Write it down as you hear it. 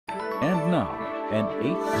And now, an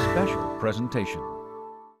 8th special presentation.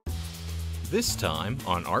 This time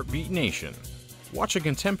on ArtBeat Nation, watch a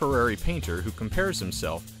contemporary painter who compares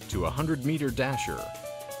himself to a 100-meter dasher.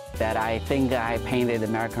 That I think I painted the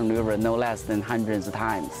American River no less than hundreds of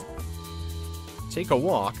times. Take a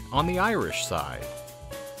walk on the Irish side.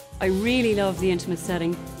 I really love the intimate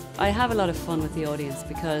setting. I have a lot of fun with the audience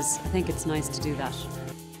because I think it's nice to do that.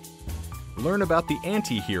 Learn about the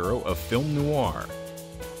anti-hero of film noir.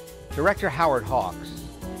 Director Howard Hawks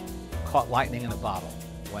caught lightning in a bottle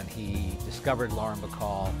when he discovered Lauren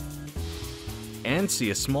Bacall. And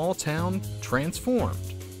see a small town transformed.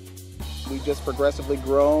 We've just progressively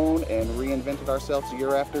grown and reinvented ourselves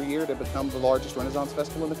year after year to become the largest Renaissance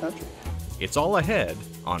festival in the country. It's all ahead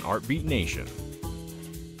on ArtBeat Nation.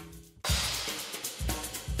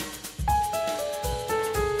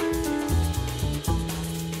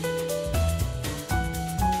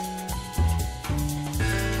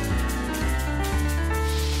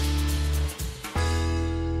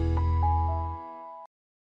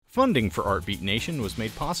 Funding for ArtBeat Nation was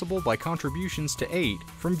made possible by contributions to aid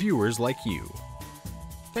from viewers like you.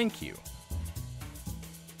 Thank you.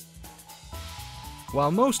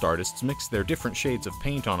 While most artists mix their different shades of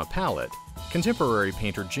paint on a palette, contemporary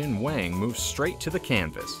painter Jin Wang moves straight to the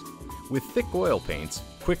canvas. With thick oil paints,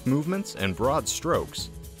 quick movements, and broad strokes,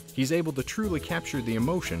 he's able to truly capture the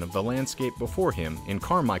emotion of the landscape before him in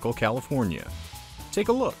Carmichael, California. Take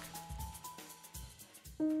a look.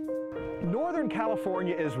 Northern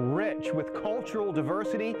California is rich with cultural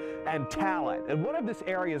diversity and talent, and one of this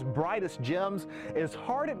area's brightest gems is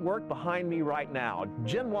hard at work behind me right now.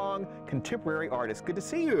 Jin Wang, contemporary artist. Good to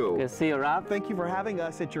see you. Good to see you, Rob. Thank you for having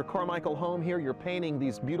us at your Carmichael home here. You're painting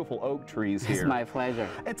these beautiful oak trees here. It's my pleasure.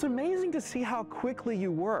 It's amazing to see how quickly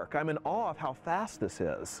you work. I'm in awe of how fast this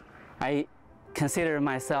is. I consider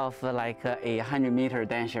myself like a 100-meter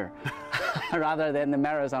dancer rather than the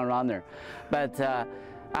marathon runner. But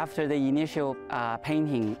after the initial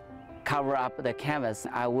painting cover up the canvas,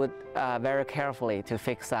 I would very carefully to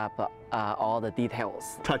fix up all the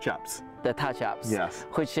details. Touch-ups. The touch-ups. Yes.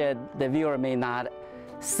 Which the viewer may not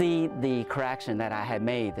see the correction that I had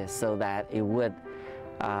made so that it would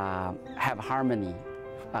have harmony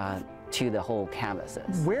to the whole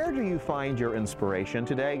canvases. Where do you find your inspiration?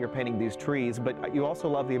 Today you're painting these trees, but you also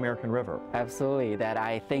love the American River. Absolutely, that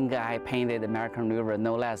I think I painted the American River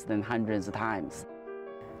no less than hundreds of times.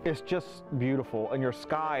 It's just beautiful, and your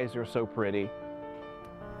skies are so pretty.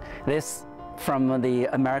 This from the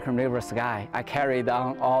American River sky. I carried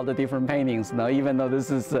on all the different paintings, even though this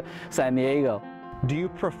is San Diego. Do you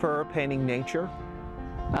prefer painting nature?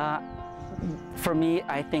 For me,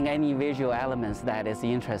 I think any visual elements that is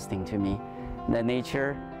interesting to me. The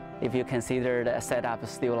nature, if you consider the setup of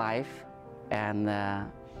still life, and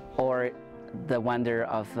or the wonder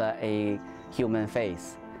of a human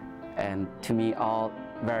face, and to me all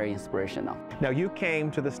very inspirational. Now you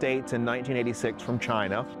came to the States in 1986 from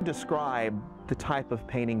China. Describe the type of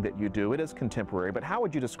painting that you do. It is contemporary, but how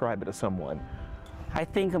would you describe it to someone? I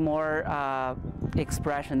think a more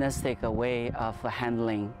expressionistic way of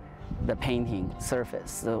handling the painting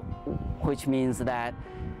surface, so, which means that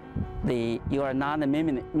you are not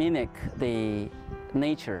mimic the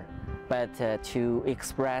nature, but to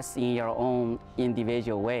express in your own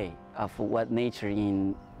individual way of what nature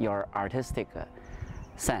in your artistic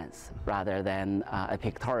sense rather than a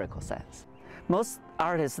pictorial sense. Most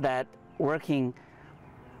artists that working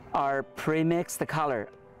are pre-mixed color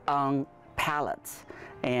on palettes,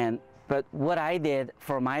 but what I did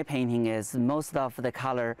for my painting is most of the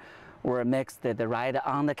color were mixed right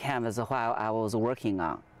on the canvas while I was working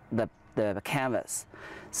on the canvas,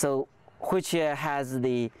 so which has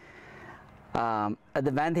the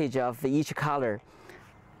advantage of each color,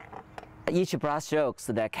 each brush strokes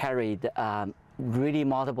that carried really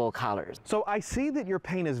multiple colors. So I see that your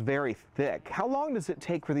paint is very thick. How long does it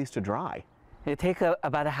take for these to dry? It takes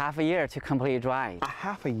about a half a year to completely dry. A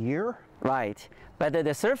half a year? Right, but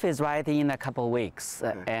the surface right in a couple of weeks,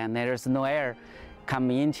 okay. And there's no air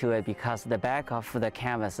coming into it because the back of the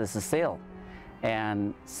canvas is sealed,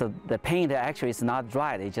 and so the paint actually is not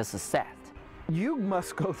dried, it just set. You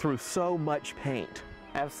must go through so much paint.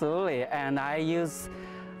 Absolutely, and I use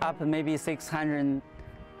up maybe 600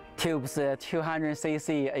 tubes, 200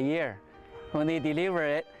 cc a year. When they deliver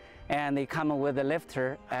it, and they come with a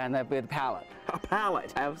lifter and with palette. A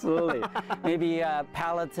palette? Absolutely. Maybe a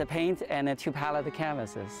palette paint and 2 palette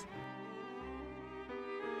canvases.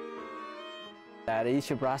 That each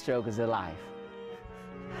brushstroke is alive.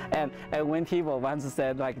 And when people once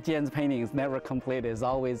said like Jen's painting is never complete, it's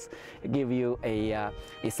always give you a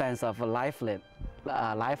sense of lifeliness.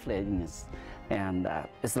 and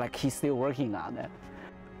it's like he's still working on it.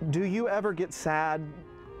 Do you ever get sad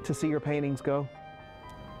to see your paintings go?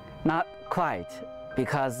 Not quite,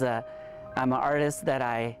 because I'm an artist that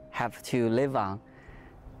I have to live on.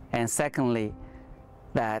 And secondly,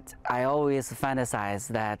 that I always fantasize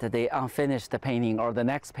that the unfinished painting or the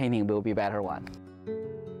next painting will be a better one.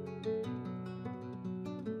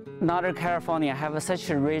 Northern California have such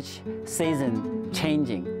a rich season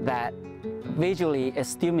changing that visually it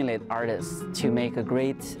stimulates artists to make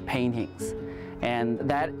great paintings. And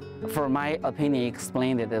that, for my opinion,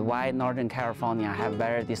 explained why Northern California have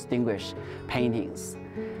very distinguished paintings.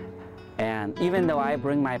 And even though I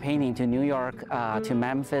bring my painting to New York, to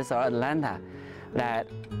Memphis or Atlanta, that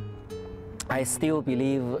I still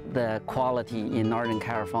believe the quality in Northern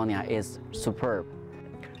California is superb.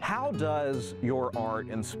 How does your art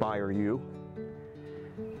inspire you?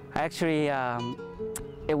 Actually,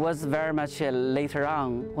 it was very much later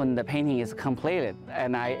on when the painting is completed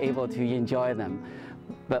and I'm able to enjoy them.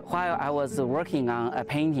 But while I was working on a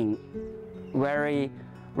painting, very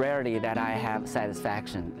rarely that I have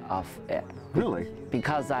satisfaction of it. Really?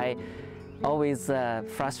 Because I always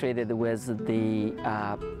frustrated with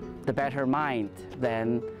the better mind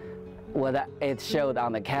than what it showed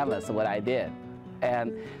on the canvas, what I did.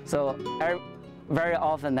 And so very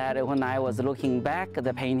often that when I was looking back at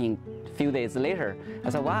the painting a few days later, I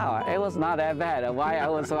said, wow, it was not that bad. Why I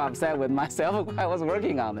was so upset with myself when I was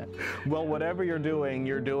working on it. Well, whatever you're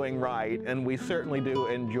doing right, and we certainly do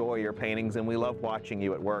enjoy your paintings, and we love watching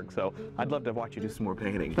you at work, so I'd love to watch you do some more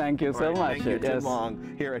painting. Thank you so much. Thank you, Jin Yes.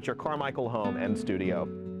 Long, here at your Carmichael home and studio.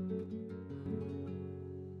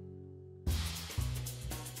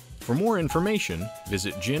 For more information,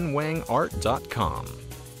 visit jinwangart.com.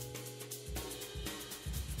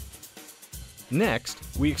 Next,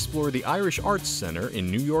 we explore the Irish Arts Center in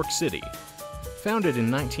New York City. Founded in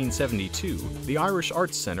 1972, the Irish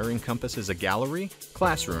Arts Center encompasses a gallery,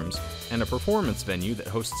 classrooms, and a performance venue that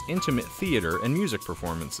hosts intimate theater and music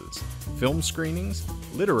performances, film screenings,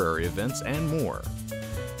 literary events, and more.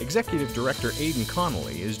 Executive Director Aidan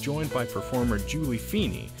Connolly is joined by performer Julie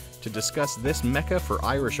Feeney to discuss this mecca for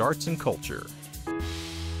Irish arts and culture.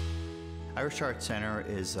 Irish Arts Center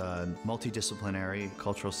is a multidisciplinary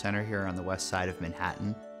cultural center here on the west side of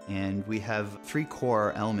Manhattan. And we have three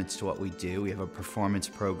core elements to what we do. We have a performance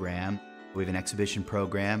program, we have an exhibition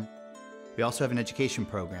program, we also have an education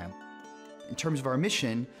program. In terms of our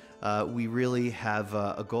mission, we really have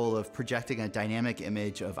a goal of projecting a dynamic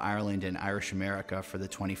image of Ireland and Irish America for the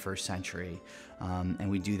 21st century. And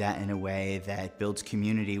we do that in a way that builds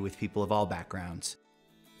community with people of all backgrounds.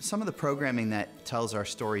 Some of the programming that tells our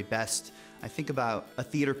story best, I think about a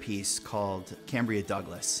theater piece called Cambria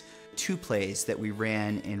Douglas. Two plays that we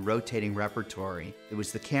ran in rotating repertory. It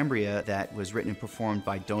was the Cambria that was written and performed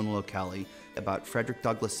by Donal O'Kelly about Frederick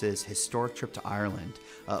Douglass's historic trip to Ireland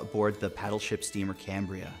aboard the paddleship steamer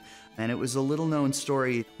Cambria. And it was a little-known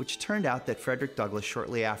story which turned out that Frederick Douglass,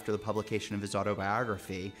 shortly after the publication of his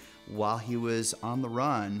autobiography, while he was on the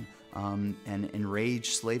run and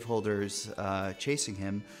enraged slaveholders chasing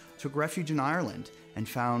him, took refuge in Ireland and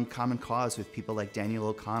found common cause with people like Daniel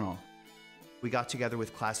O'Connell. We got together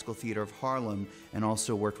with Classical Theatre of Harlem and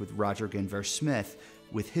also worked with Roger Guenveur-Smith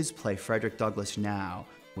with his play Frederick Douglass Now,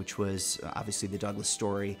 which was obviously the Douglass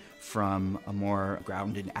story from a more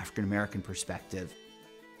grounded African-American perspective.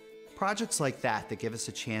 Projects like that give us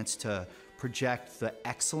a chance to project the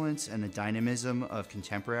excellence and the dynamism of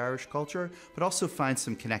contemporary Irish culture, but also find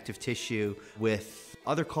some connective tissue with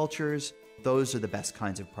other cultures. Those are the best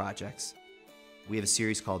kinds of projects. We have a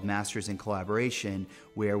series called Masters in Collaboration,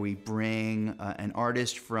 where we bring an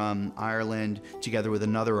artist from Ireland together with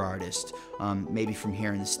another artist, maybe from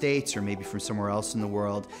here in the States or maybe from somewhere else in the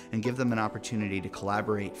world, and give them an opportunity to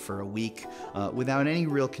collaborate for a week without any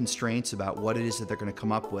real constraints about what it is that they're going to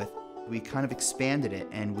come up with. We kind of expanded it,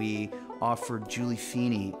 and we offered Julie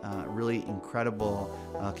Feeney, a really incredible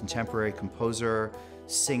contemporary composer,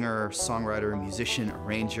 singer, songwriter, musician,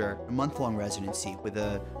 arranger, a month-long residency with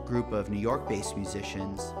a group of New York-based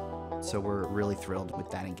musicians. So we're really thrilled with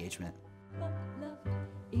that engagement. Love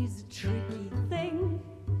is a tricky thing,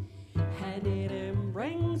 and it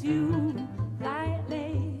brings you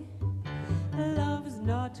lightly. Love is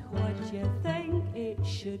not what you think it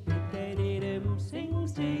should be, that it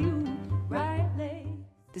sings to you rightly.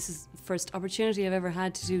 This is the first opportunity I've ever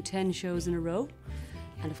had to do 10 shows in a row,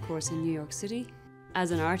 and of course in New York City.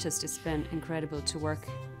 As an artist, it's been incredible to work,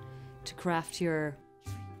 to craft your...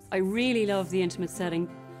 I really love the intimate setting.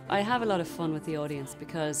 I have a lot of fun with the audience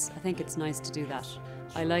because I think it's nice to do that.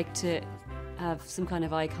 I like to have some kind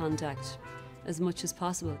of eye contact as much as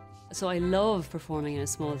possible. So I love performing in a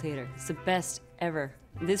small theatre. It's the best ever.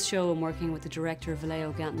 This show I'm working with the director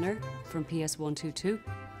Vallejo Gantner from PS122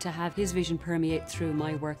 to have his vision permeate through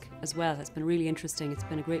my work as well. It's been really interesting. It's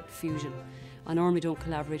been a great fusion. I normally don't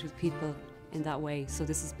collaborate with people in that way, so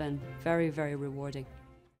this has been very, very rewarding.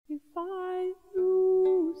 If I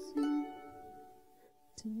lose you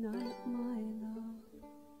tonight, my love,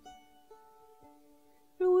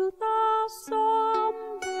 wilt thou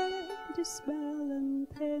somewhere dispel and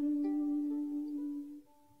pen?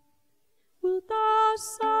 Wilt thou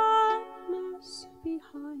sadness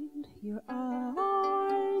behind your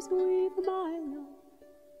eyes weave my love?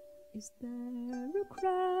 Is there a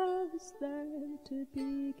crevice there to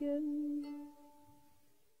begin?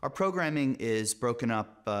 Our programming is broken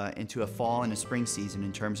up into a fall and a spring season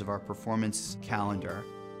in terms of our performance calendar.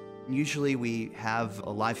 Usually we have a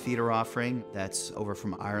live theater offering that's over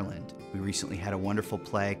from Ireland. We recently had a wonderful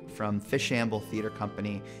play from Fishamble Theatre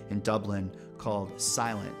Company in Dublin called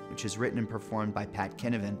Silent, which is written and performed by Pat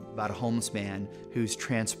Kinnavan about a homeless man who's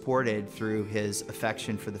transported through his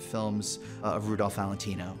affection for the films of Rudolph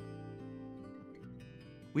Valentino.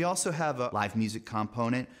 We also have a live music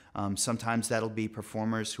component. Sometimes that'll be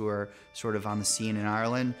performers who are sort of on the scene in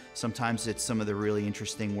Ireland. Sometimes it's some of the really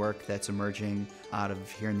interesting work that's emerging out of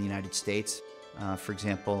here in the United States. For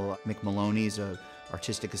example, Mick Maloney's an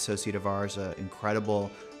artistic associate of ours, an incredible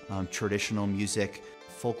traditional music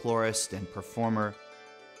folklorist and performer.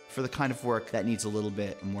 For the kind of work that needs a little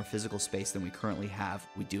bit more physical space than we currently have,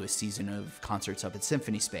 we do a season of concerts up at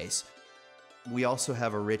Symphony Space. We also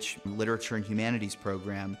have a rich literature and humanities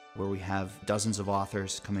program where we have dozens of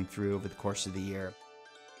authors coming through over the course of the year.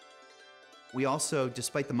 We also,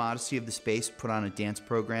 despite the modesty of the space, put on a dance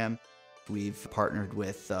program. We've partnered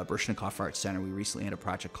with Baryshnikov Arts Center. We recently had a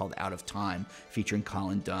project called Out of Time featuring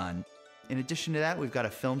Colin Dunn. In addition to that, we've got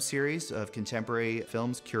a film series of contemporary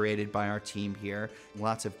films curated by our team here.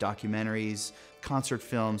 Lots of documentaries, concert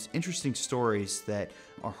films, interesting stories that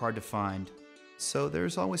are hard to find. So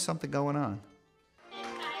there's always something going on.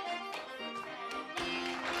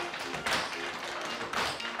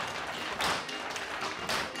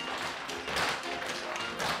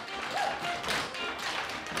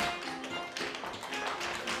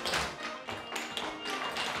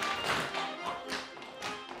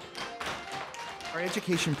 Our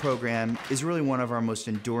education program is really one of our most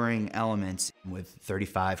enduring elements, with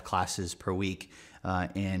 35 classes per week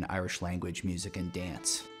in Irish language, music, and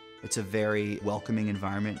dance. It's a very welcoming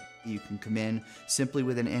environment. You can come in simply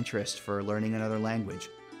with an interest for learning another language.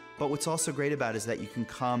 But what's also great about it is that you can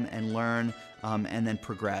come and learn and then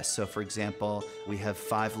progress. So for example, we have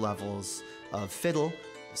 5 levels of fiddle.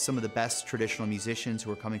 Some of the best traditional musicians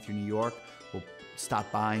who are coming through New York will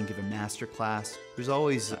stop by and give a master class. There's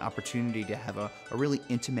always an opportunity to have a really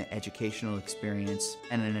intimate educational experience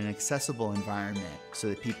and in an accessible environment so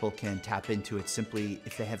that people can tap into it simply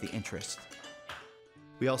if they have the interest.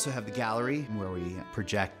 We also have the gallery where we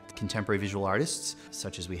project contemporary visual artists,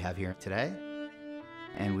 such as we have here today.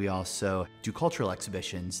 And we also do cultural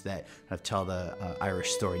exhibitions that tell the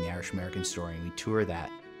Irish story and the Irish-American story, and we tour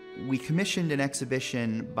that. We commissioned an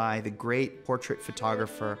exhibition by the great portrait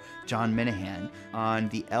photographer John Minahan on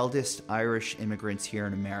the eldest Irish immigrants here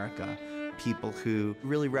in America, people who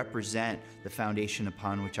really represent the foundation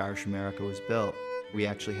upon which Irish America was built. We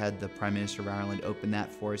actually had the Prime Minister of Ireland open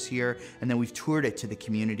that for us here, and then we've toured it to the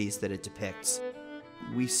communities that it depicts.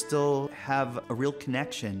 We still have a real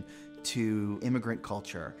connection to immigrant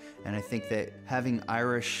culture, and I think that having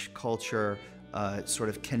Irish culture sort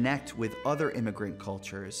of connect with other immigrant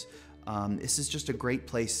cultures, this is just a great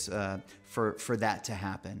place for that to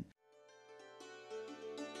happen.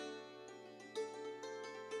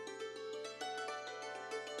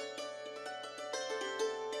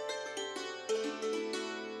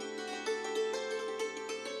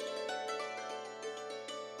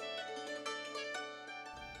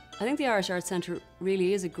 I think the Irish Arts Centre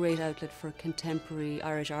really is a great outlet for contemporary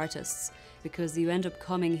Irish artists, because you end up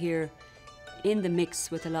coming here in the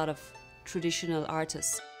mix with a lot of traditional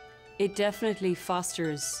artists. It definitely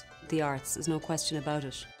fosters the arts, there's no question about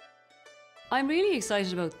it. I'm really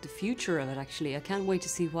excited about the future of it, actually. I can't wait to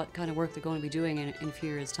see what kind of work they're going to be doing in a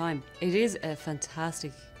few years' time. It is a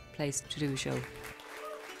fantastic place to do a show.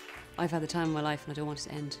 I've had the time of my life and I don't want it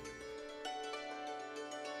to end.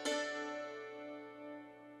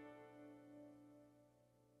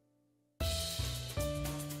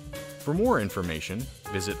 For more information,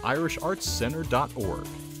 visit irishartscenter.org.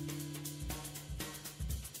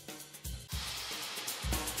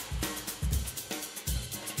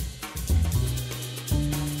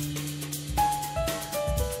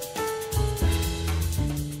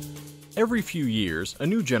 Every few years, a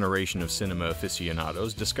new generation of cinema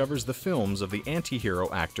aficionados discovers the films of the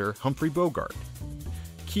anti-hero actor Humphrey Bogart.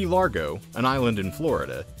 Key Largo, an island in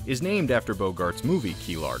Florida, is named after Bogart's movie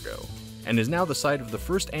Key Largo, and is now the site of the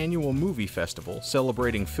first annual movie festival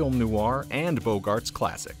celebrating film noir and Bogart's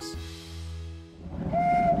classics.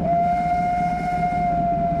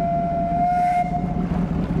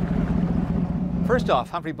 First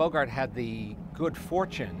off, Humphrey Bogart had the good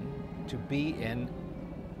fortune to be in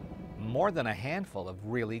more than a handful of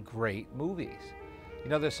really great movies. You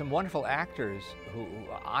know, there's some wonderful actors who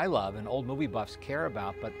I love and old movie buffs care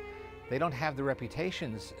about, but they don't have the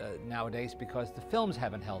reputations nowadays because the films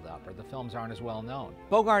haven't held up or the films aren't as well known.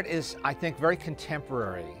 Bogart is, I think, very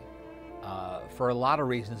contemporary for a lot of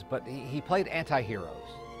reasons, but he played anti-heroes.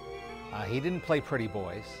 He didn't play pretty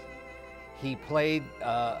boys. He played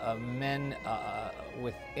men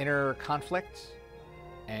with inner conflicts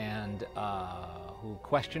and who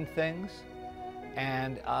questioned things.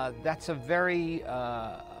 And that's a very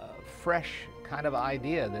fresh kind of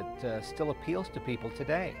idea that still appeals to people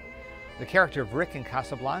today. The character of Rick in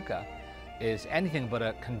Casablanca is anything but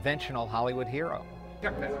a conventional Hollywood hero.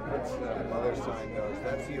 That's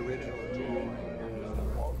the original.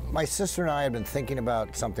 My sister and I had been thinking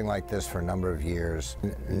about something like this for a number of years.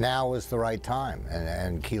 Now was the right time,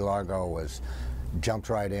 and Key Largo jumped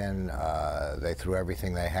right in. They threw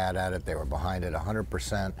everything they had at it. They were behind it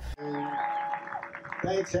 100%.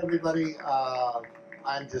 Thanks, everybody.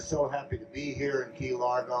 I'm just so happy to be here in Key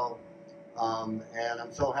Largo, and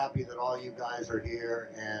I'm so happy that all you guys are here,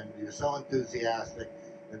 and you're so enthusiastic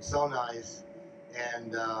and so nice,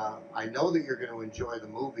 and I know that you're going to enjoy the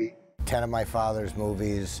movie. 10 of my father's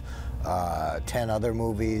movies, 10 other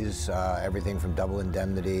movies, everything from Double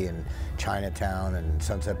Indemnity and Chinatown and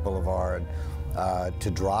Sunset Boulevard to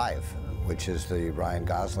Drive, which is the Ryan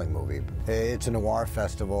Gosling movie. It's a noir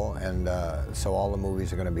festival, and so all the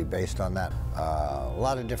movies are going to be based on that. A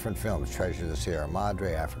lot of different films, Treasure of the Sierra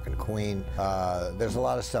Madre, African Queen. There's a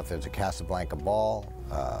lot of stuff. There's a Casablanca Ball.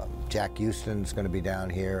 Jack Houston's going to be down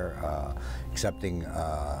here accepting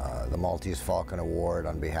the Maltese Falcon Award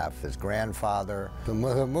on behalf of his grandfather.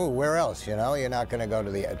 Where else, you know? You're not going to go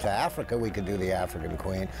to Africa. We could do the African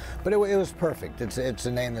Queen. But it was perfect. It's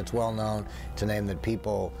a name that's well known. It's a name that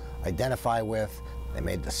people identify with. They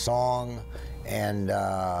made the song, and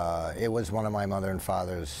it was one of my mother and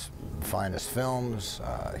father's finest films.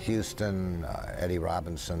 Houston, Eddie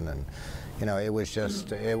Robinson, and you know, it was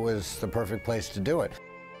the perfect place to do it.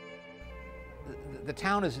 The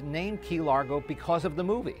town is named Key Largo because of the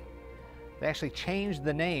movie. They actually changed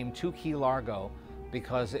the name to Key Largo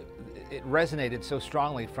because it resonated so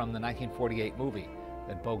strongly from the 1948 movie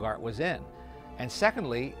that Bogart was in. And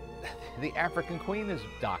secondly, the African Queen is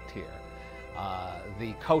docked here.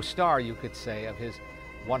 The co-star, you could say, of his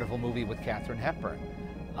wonderful movie with Katharine Hepburn.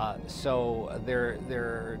 So there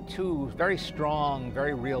are two very strong,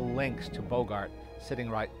 very real links to Bogart sitting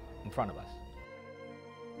right in front of us.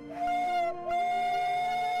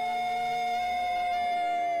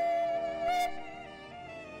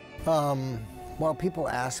 Well, people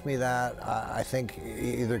ask me that. I think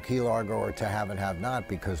either Key Largo or To Have and Have Not,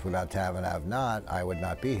 because without To Have and Have Not, I would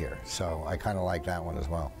not be here. So I kind of like that one as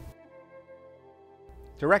well.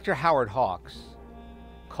 Director Howard Hawks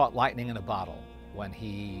caught lightning in a bottle when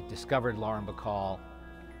he discovered Lauren Bacall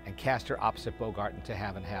and cast her opposite Bogart in To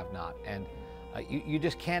Have and Have Not. And you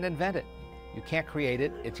just can't invent it. You can't create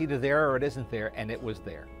it. It's either there or it isn't there, and it was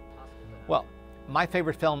there. Well, my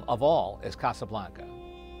favorite film of all is Casablanca,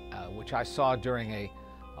 which I saw during a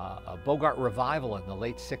Bogart revival in the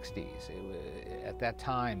late 60s. At that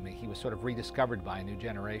time, he was sort of rediscovered by a new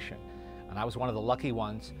generation. And I was one of the lucky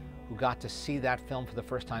ones who got to see that film for the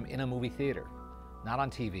first time in a movie theater. Not on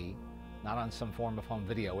TV, not on some form of home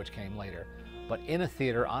video, which came later, but in a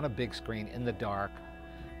theater, on a big screen, in the dark,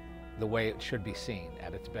 the way it should be seen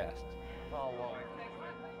at its best.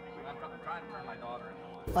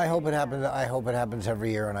 I hope it happens. I hope it happens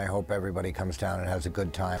every year, and I hope everybody comes down and has a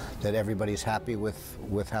good time. That everybody's happy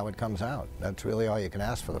with how it comes out. That's really all you can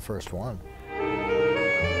ask for the first one.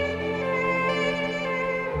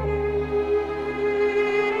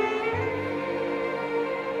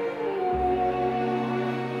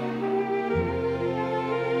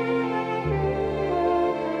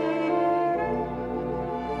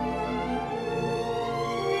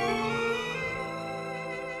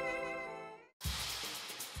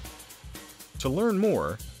 To learn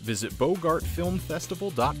more, visit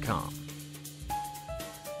BogartFilmFestival.com.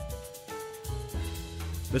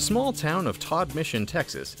 The small town of Todd Mission,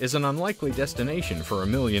 Texas is an unlikely destination for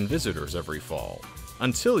 1 million visitors every fall,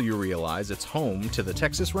 until you realize it's home to the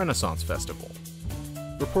Texas Renaissance Festival.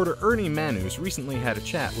 Reporter Ernie Manus recently had a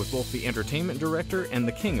chat with both the entertainment director and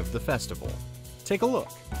the king of the festival. Take a look.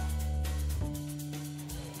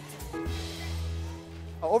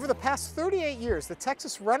 Over the past 38 years, the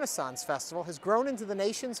Texas Renaissance Festival has grown into the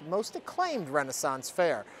nation's most acclaimed Renaissance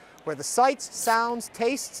fair, where the sights, sounds,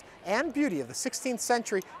 tastes, and beauty of the 16th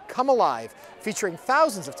century come alive, featuring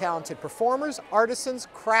thousands of talented performers, artisans,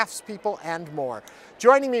 craftspeople, and more.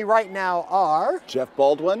 Joining me right now are... Jeff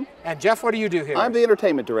Baldwin. And Jeff, what do you do here? I'm the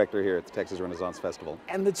entertainment director here at the Texas Renaissance Festival.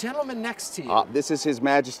 And the gentleman next to you. This is His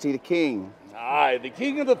Majesty the King. Aye, the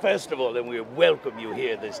king of the festival, and we welcome you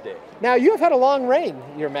here this day. Now, you have had a long reign,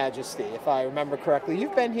 Your Majesty, if I remember correctly.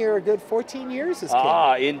 You've been here a good 14 years as king.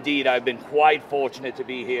 Ah, indeed. I've been quite fortunate to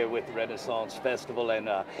be here with the Renaissance Festival and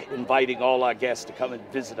inviting all our guests to come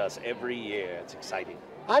and visit us every year. It's exciting.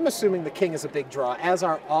 I'm assuming the king is a big draw, as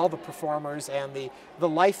are all the performers and the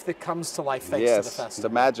life that comes to life thanks to the festival. Yes, the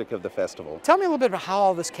magic of the festival. Tell me a little bit about how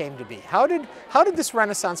all this came to be. How did this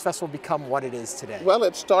Renaissance Festival become what it is today? Well,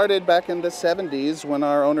 it started back in the 70s when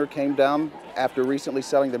our owner came down after recently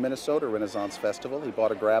selling the Minnesota Renaissance Festival. He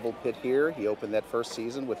bought a gravel pit here. He opened that first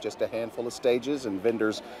season with just a handful of stages and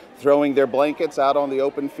vendors throwing their blankets out on the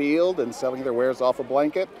open field and selling their wares off a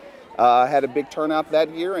blanket. Had a big turnout that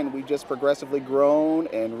year, and we just progressively grown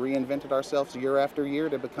and reinvented ourselves year after year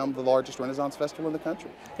to become the largest Renaissance festival in the country.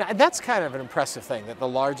 Now, that's kind of an impressive thing, that the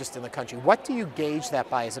largest in the country. What do you gauge that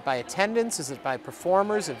by? Is it by attendance? Is it by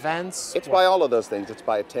performers, events? It's by all of those things. It's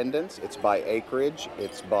by attendance, it's by acreage,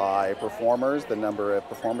 it's by performers, the number of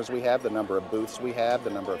performers we have, the number of booths we have, the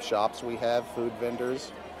number of shops we have, food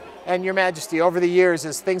vendors. And Your Majesty, over the years,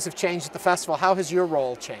 as things have changed at the festival, how has your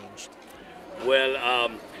role changed? Well,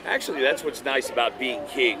 actually, that's what's nice about being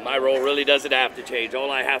king. My role really doesn't have to change.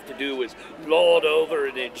 All I have to do is lord over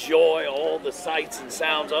and enjoy all the sights and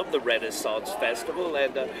sounds of the Renaissance Festival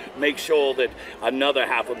and make sure that another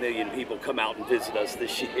 500,000 people come out and visit us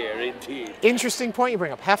this year, indeed. Interesting point you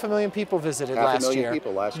bring up. 500,000 people visited last year. 500,000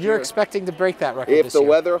 people last year. You're expecting to break that record if this the year.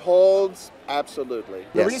 weather holds, absolutely.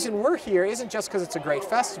 The reason we're here isn't just because it's a great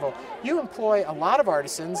festival. You employ a lot of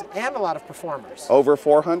artisans and a lot of performers. Over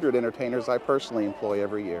 400 entertainers I personally employ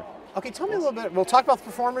every year. Okay, tell me a little bit. We'll talk about the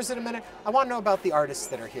performers in a minute. I want to know about the artists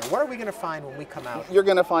that are here. What are we going to find when we come out? You're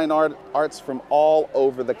going to find arts from all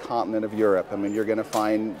over the continent of Europe. I mean, you're going to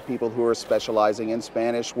find people who are specializing in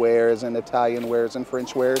Spanish wares and Italian wares and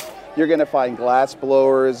French wares. You're going to find glass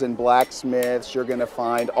blowers and blacksmiths. You're going to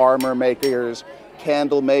find armor makers,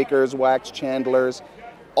 candle makers, wax chandlers.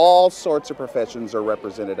 All sorts of professions are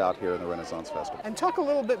represented out here in the Renaissance Festival. And talk a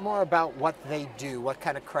little bit more about what they do, what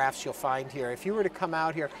kind of crafts you'll find here. If you were to come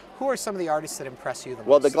out here, who are some of the artists that impress you the most?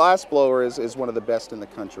 Well, the glass blower is one of the best in the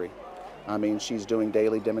country. I mean, she's doing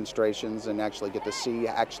daily demonstrations and actually get to see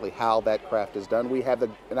how that craft is done. We have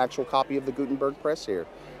an actual copy of the Gutenberg press here.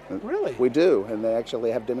 Really? We do, and they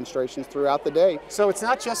actually have demonstrations throughout the day. So it's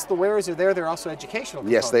not just the wares are there, they're also educational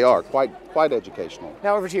components. Yes, they are, quite educational.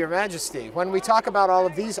 Now over to Your Majesty. When we talk about all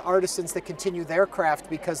of these artisans that continue their craft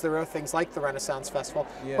because there are things like the Renaissance Festival,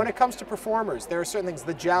 when it comes to performers, there are certain things,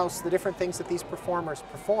 the jousts, the different things that these performers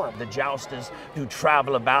perform. The jousters who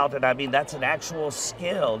travel about, and I mean, that's an actual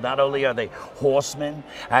skill. Not only are they horsemen,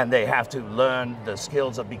 and they have to learn the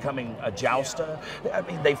skills of becoming a jouster, I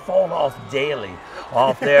mean, they fall off daily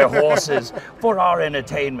off their horses for our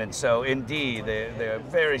entertainment. So indeed, they're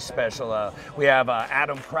very special. We have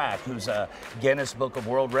Adam Crack, who's a Guinness Book of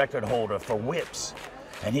World Record holder for whips.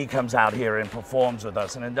 And he comes out here and performs with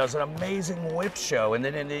us and does an amazing whip show. And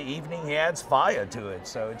then in the evening, he adds fire to it.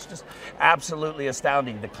 So it's just absolutely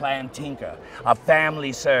astounding. The Clan Tinker, a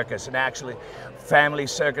family circus, and actually family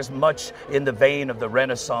circus much in the vein of the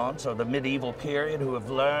Renaissance or the medieval period, who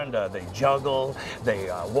have learned, they juggle,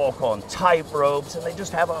 they walk on tight ropes, and they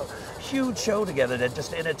just have a huge show together that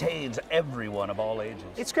just entertains everyone of all ages.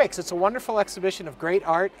 It's great because it's a wonderful exhibition of great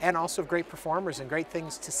art and also of great performers and great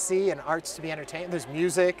things to see and arts to be entertained. There's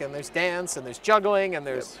music and there's dance and there's juggling and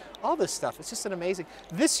there's all this stuff. It's just an amazing.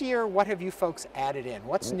 This year, what have you folks added in?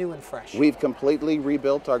 What's new and fresh? We've completely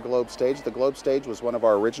rebuilt our Globe stage. The Globe stage was one of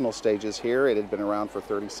our original stages here. It had been around for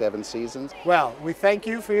 37 seasons. Well, we thank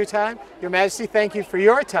you for your time. Your Majesty, thank you for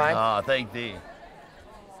your time. Ah, thank thee.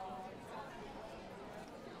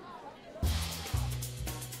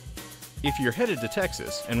 If you're headed to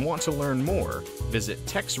Texas and want to learn more, visit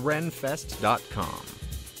texrenfest.com.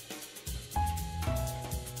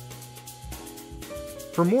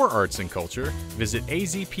 For more arts and culture, visit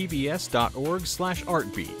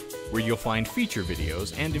azpbs.org/artbeat, where you'll find feature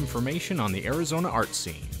videos and information on the Arizona art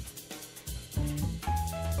scene.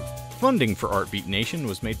 Funding for ArtBeat Nation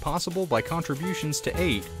was made possible by contributions to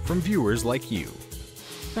aid from viewers like you.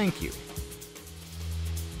 Thank you.